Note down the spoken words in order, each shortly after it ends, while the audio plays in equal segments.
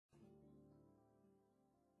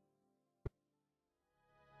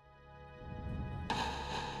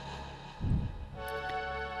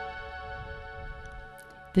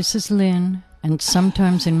This is Lynn, and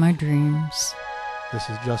sometimes in my dreams. This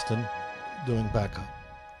is Justin doing backup.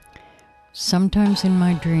 Sometimes in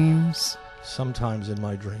my dreams. Sometimes in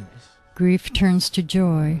my dreams. Grief turns to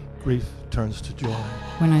joy. Grief turns to joy.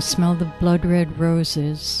 When I smell the blood-red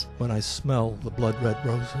roses. When I smell the blood-red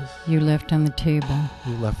roses. You left on the table.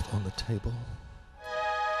 You left on the table.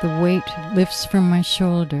 The weight lifts from my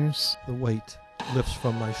shoulders. The weight lifts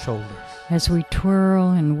from my shoulders. As we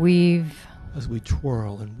twirl and weave. As we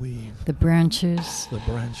twirl and weave. The branches. The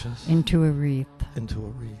branches. Into a wreath. Into a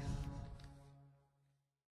wreath.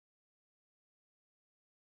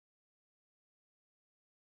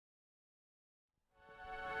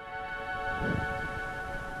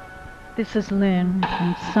 This is Lynn,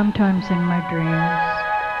 and sometimes in my dreams.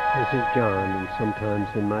 This is John, and sometimes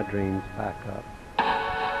in my dreams back up.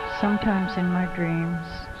 Sometimes in my dreams.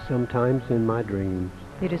 Sometimes in my dreams.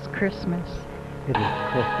 It is Christmas. It is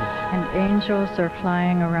Christmas. And angels are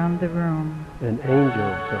flying around the room. And angels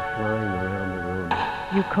are flying around the room.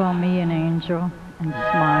 You call me an angel and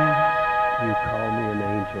smile. You call me an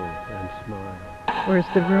angel and smile. Or is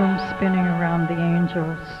the room spinning around the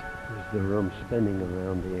angels? Is the room spinning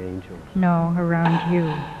around the angels? No, around you.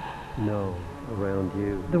 No, around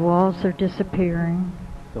you. The walls are disappearing.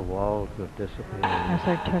 The walls are disappearing. As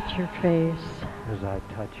I touch your face. As I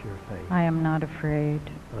touch your face. I am not afraid.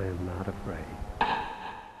 I am not afraid.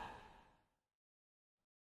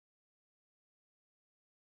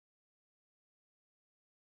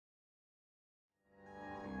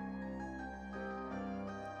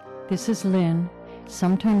 This is Lynn,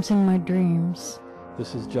 sometimes in my dreams.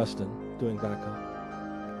 This is Justin doing backup.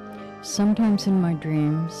 Sometimes in my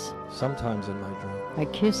dreams. Sometimes in my dreams. I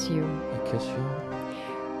kiss you. I kiss you.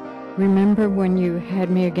 Remember when you had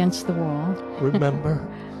me against the wall? Remember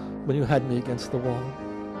when you had me against the wall?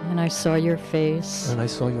 And I saw your face. And I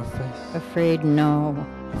saw your face. Afraid no.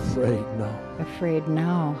 Afraid no. Afraid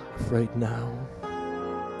now. Afraid now.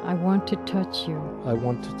 I want to touch you. I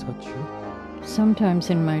want to touch you.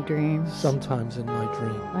 Sometimes in my dreams. Sometimes in my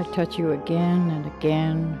dreams. I touch you again and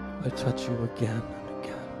again. I touch you again and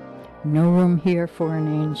again. No room here for an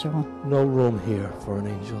angel. No room here for an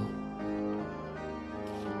angel.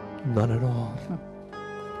 None at all.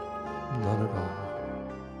 None at all.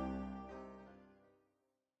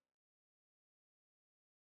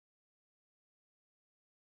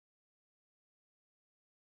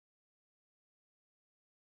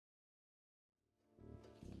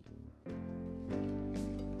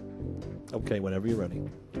 Okay, whenever you're ready.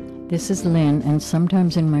 This is Lynn, and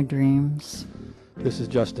sometimes in my dreams. This is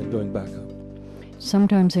Justin doing backup.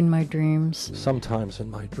 Sometimes in my dreams. Sometimes in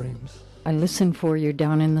my dreams. I listen for you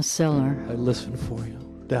down in the cellar. I listen for you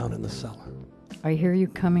down in the cellar. I hear you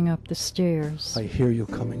coming up the stairs. I hear you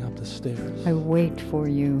coming up the stairs. I wait for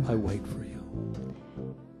you. I wait for you.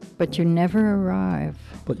 But you never arrive.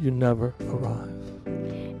 But you never arrive.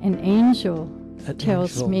 An angel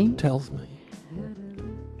tells me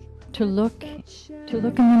to look in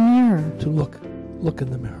the mirror. To look in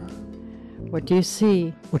the mirror. What do you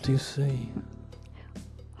see? What do you see?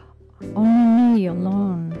 Only me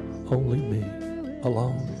alone. Only me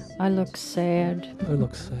alone. I look sad. I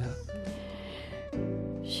look sad.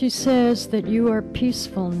 She says that you are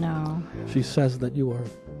peaceful now. She says that you are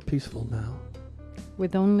peaceful now.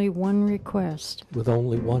 With only one request. With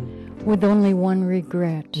only one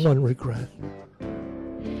regret. One regret.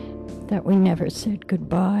 That we never said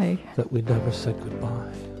goodbye. That we never said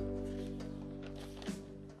goodbye.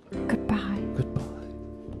 Goodbye. Goodbye.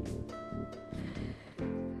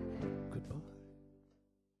 Goodbye.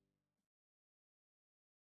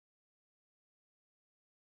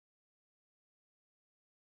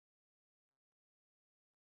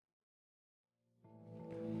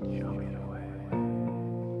 Show me the way.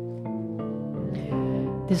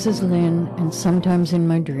 This is Lynn, and sometimes in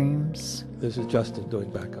my dreams. This is Justin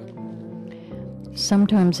doing backup.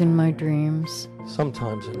 Sometimes in my dreams.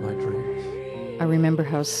 Sometimes in my dreams. I remember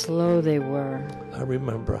how slow they were. I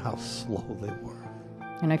remember how slow they were.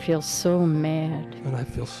 And I feel so mad. And I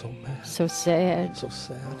feel so mad. So sad. So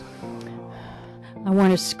sad. I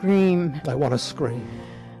want to scream. I want to scream.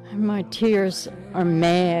 My tears are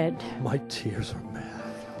mad. My tears are mad.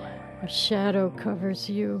 A shadow covers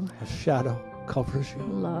you. A shadow covers you.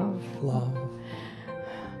 Love. Love.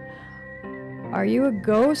 Are you a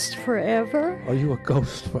ghost forever? Are you a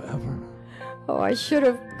ghost forever? Oh, I should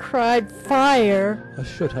have cried fire. I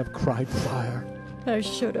should have cried fire. I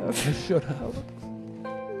should have. I should have.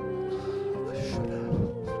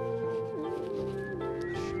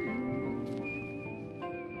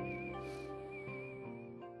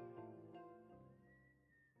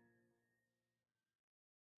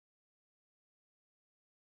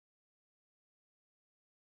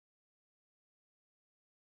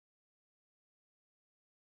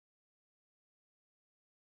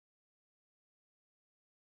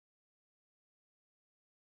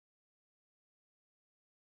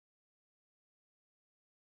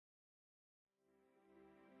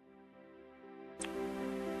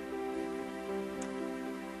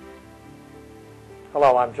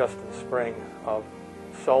 Hello, I'm Justin Spring of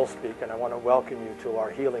Soul Speak, and I want to welcome you to our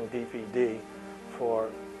healing DVD for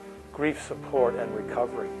grief support and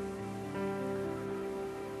recovery.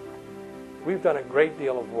 We've done a great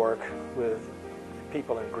deal of work with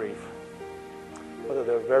people in grief, whether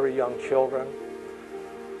they're very young children,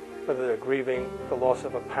 whether they're grieving the loss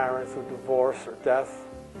of a parent through divorce or death,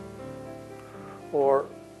 or,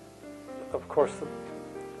 of course,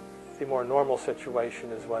 the more normal situation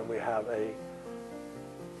is when we have a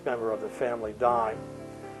member of the family die,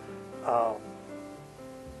 a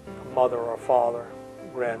mother or father,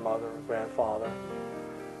 grandmother or grandfather.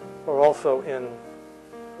 Or also in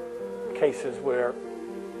cases where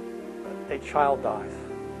a child dies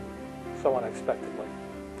so unexpectedly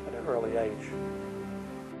at an early age.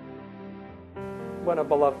 When a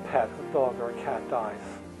beloved pet, a dog or a cat dies,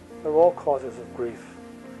 they're all causes of grief,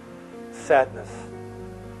 sadness.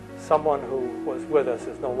 Someone who was with us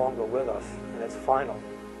is no longer with us, and it's final.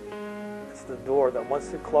 It's the door that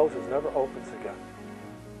once it closes, never opens again.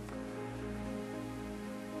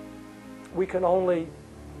 We can only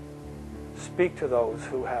speak to those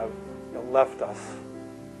who have left us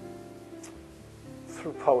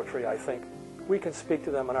through poetry, I think. We can speak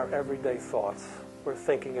to them in our everyday thoughts. We're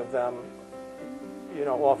thinking of them. You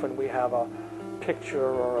know, often we have a picture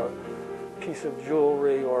or a piece of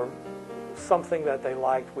jewelry or something that they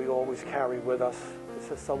liked we always carry with us. It's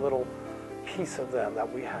just a little piece of them that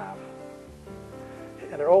we have.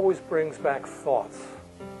 And it always brings back thoughts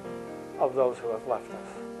of those who have left us.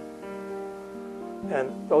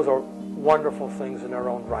 And those are wonderful things in their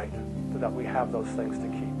own right, that we have those things to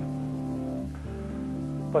keep.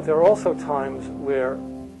 But there are also times where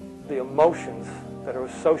the emotions that are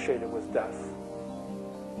associated with death,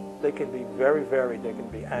 they can be very varied. They can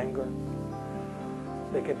be anger,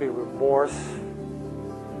 they can be remorse,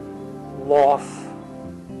 loss,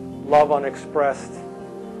 love unexpressed,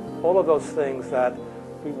 all of those things that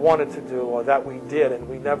we wanted to do or that we did and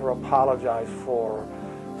we never apologized for.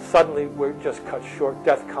 Suddenly we're just cut short.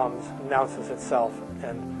 Death comes, announces itself,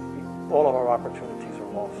 and all of our opportunities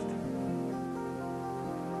are lost.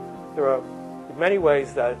 There are many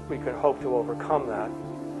ways that we can hope to overcome that.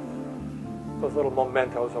 Those little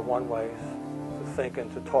mementos are one way to think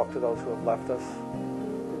and to talk to those who have left us.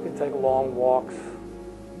 We can take long walks.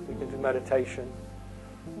 We can do meditation.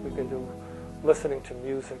 We can do listening to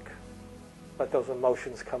music. Let those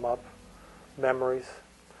emotions come up, memories.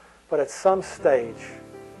 But at some stage,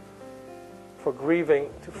 for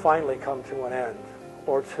grieving to finally come to an end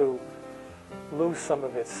or to lose some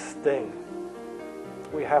of its sting,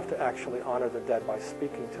 we have to actually honor the dead by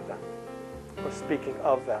speaking to them or speaking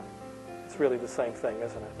of them. It's really the same thing,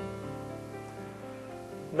 isn't it?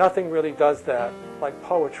 Nothing really does that like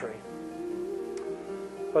poetry.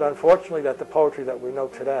 But unfortunately, the poetry that we know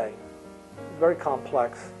today is very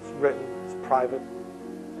complex. It's written, it's private.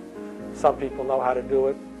 Some people know how to do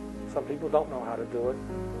it. Some people don't know how to do it.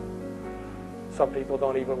 Some people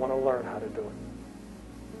don't even want to learn how to do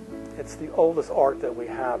it. It's the oldest art that we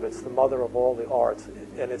have. It's the mother of all the arts.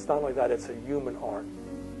 And it's not only that, it's a human art.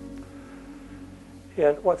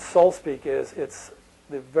 And what Soul Speak is, it's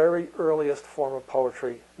the very earliest form of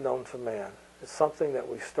poetry known to man. It's something that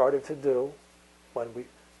we started to do when we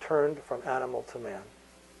turned from animal to man.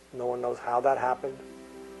 No one knows how that happened.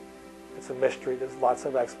 It's a mystery. There's lots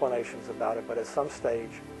of explanations about it, but at some stage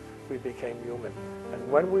we became human.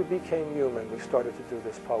 And when we became human, we started to do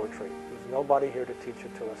this poetry. There's nobody here to teach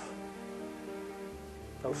it to us.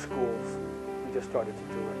 No schools. We just started to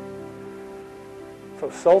do it. So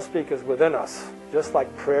Soul Speak is within us. Just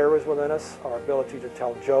like prayer is within us, our ability to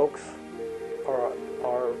tell jokes, or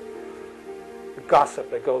our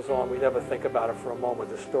gossip that goes on, we never think about it for a moment.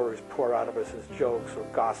 The stories pour out of us as jokes or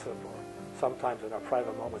gossip, or sometimes in our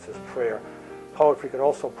private moments as prayer. Poetry can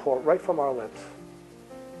also pour right from our lips.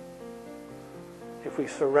 If we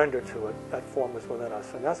surrender to it, that form is within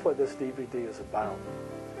us. And that's what this DVD is about.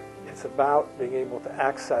 It's about being able to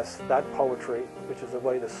access that poetry, which is the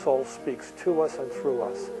way the soul speaks to us and through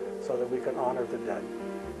us, so that we can honor the dead.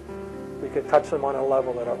 We can touch them on a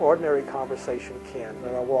level that our ordinary conversation can't,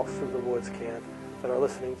 that our walks through the woods can't, that our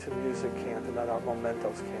listening to music can't, and that our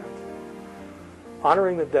mementos can't.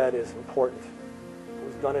 Honoring the dead is important. It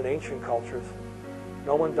was done in ancient cultures.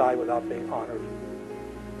 No one died without being honored.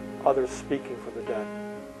 Others speaking for the dead.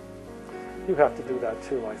 You have to do that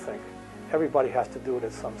too, I think. Everybody has to do it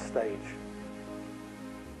at some stage.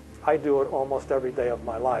 I do it almost every day of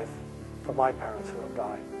my life for my parents who have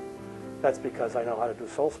died. That's because I know how to do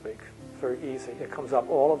Soul Speak. It's very easy. It comes up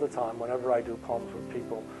all of the time whenever I do poems with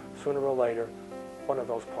people. Sooner or later, one of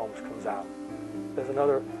those poems comes out. There's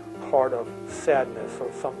another part of sadness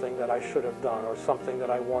or something that I should have done or something that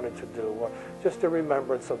I wanted to do or just a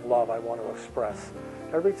remembrance of love I want to express.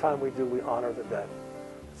 Every time we do, we honor the dead.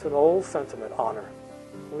 It's an old sentiment, honor.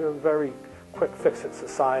 We're a very quick fix-it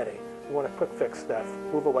society. We want to quick fix death,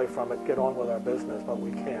 move away from it, get on with our business, but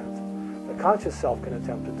we can't. The conscious self can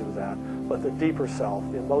attempt to do that, but the deeper self,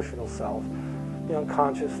 the emotional self, the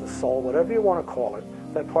unconscious, the soul, whatever you want to call it,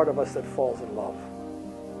 that part of us that falls in love,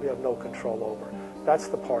 we have no control over. That's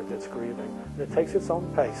the part that's grieving. And it takes its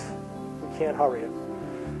own pace. We can't hurry it.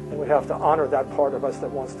 And we have to honor that part of us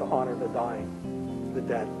that wants to honor the dying, the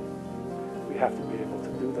dead. We have to be able to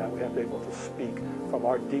do that. We have to be able to speak from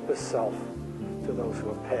our deepest self to those who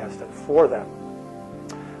have passed and for them.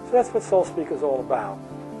 So that's what Soul Speak is all about.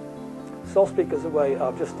 Soul Speak is a way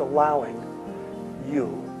of just allowing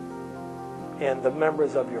you and the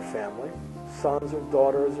members of your family, sons or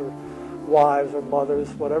daughters or wives or mothers,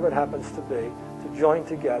 whatever it happens to be, to join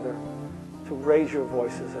together, to raise your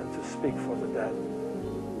voices and to speak for the dead,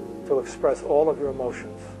 to express all of your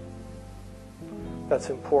emotions. That's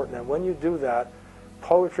important. And when you do that,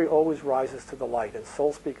 poetry always rises to the light, and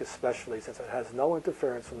Soul Speak especially, since it has no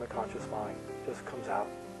interference from the conscious mind, just comes out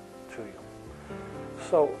to you.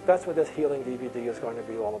 So that's what this healing DVD is going to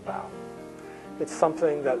be all about. It's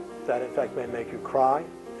something that in fact may make you cry.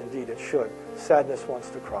 Indeed, it should. Sadness wants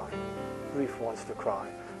to cry. Grief wants to cry.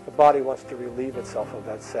 The body wants to relieve itself of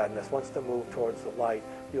that sadness, wants to move towards the light.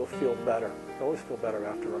 You'll feel better. You always feel better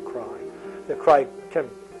after a cry. The cry can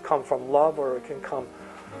come from love or it can come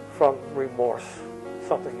from remorse,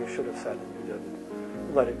 something you should have said and you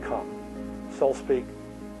didn't. Let it come. Soul Speak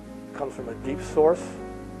comes from a deep source.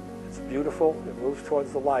 It's beautiful. It moves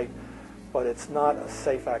towards the light, but it's not a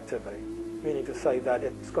safe activity, meaning to say that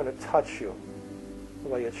it's going to touch you the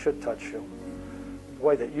way it should touch you, the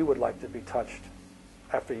way that you would like to be touched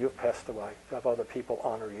after you've passed away, to have other people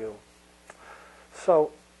honor you.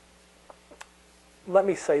 So let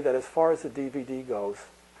me say that as far as the DVD goes,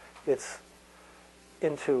 it's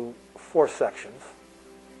into 4 sections.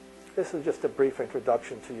 This is just a brief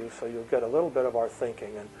introduction to you so you'll get a little bit of our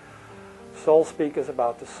thinking. And Soul Speak is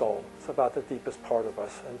about the soul. It's about the deepest part of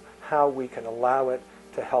us and how we can allow it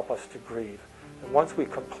to help us to grieve. And once we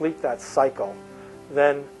complete that cycle,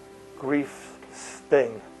 then grief's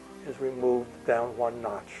sting is removed down one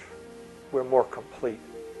notch. We're more complete.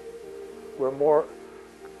 We're more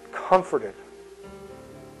comforted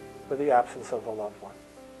with the absence of a loved one.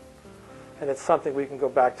 And it's something we can go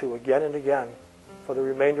back to again and again for the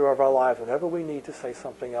remainder of our lives whenever we need to say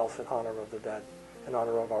something else in honor of the dead, in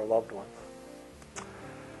honor of our loved ones.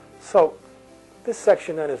 So this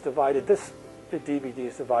section then is divided, the DVD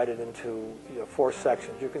is divided into 4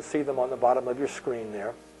 sections. You can see them on the bottom of your screen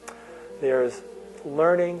there. There's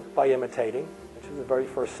learning by imitating, which is the very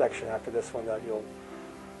first section after this one that you'll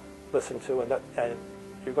listen to. And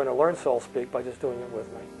you're going to learn Soul Speak by just doing it with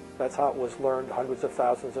me. That's how it was learned hundreds of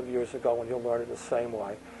thousands of years ago, and you'll learn it the same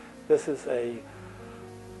way. This is a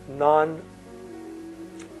non-brain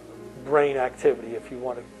activity, if you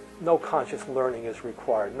want to. No conscious learning is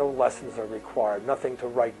required. No lessons are required. Nothing to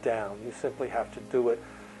write down. You simply have to do it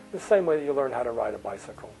the same way that you learn how to ride a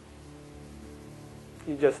bicycle.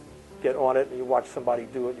 You just get on it and you watch somebody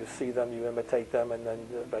do it. You see them, you imitate them, and then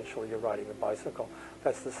eventually you're riding a bicycle.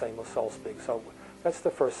 That's the same with Soul Speak. So that's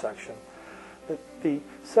the first section. The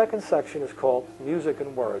second section is called Music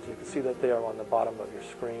and Words. You can see that there on the bottom of your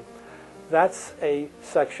screen. That's a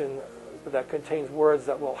section that contains words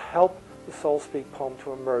that will help the Soul Speak poem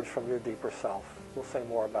to emerge from your deeper self. We'll say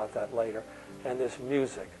more about that later. And there's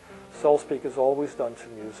music. Soul Speak is always done to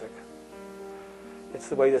music. It's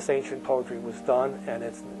the way this ancient poetry was done, and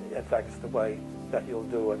in fact, it's the way that you'll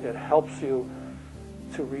do it. It helps you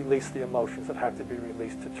to release the emotions that have to be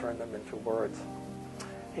released to turn them into words.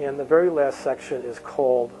 And the very last section is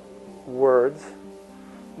called Words,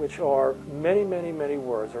 which are many, many, many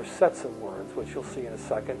words, or sets of words, which you'll see in a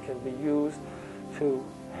second, can be used to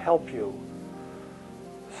help you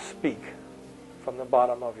speak from the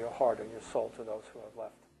bottom of your heart and your soul to those who have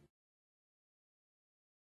left.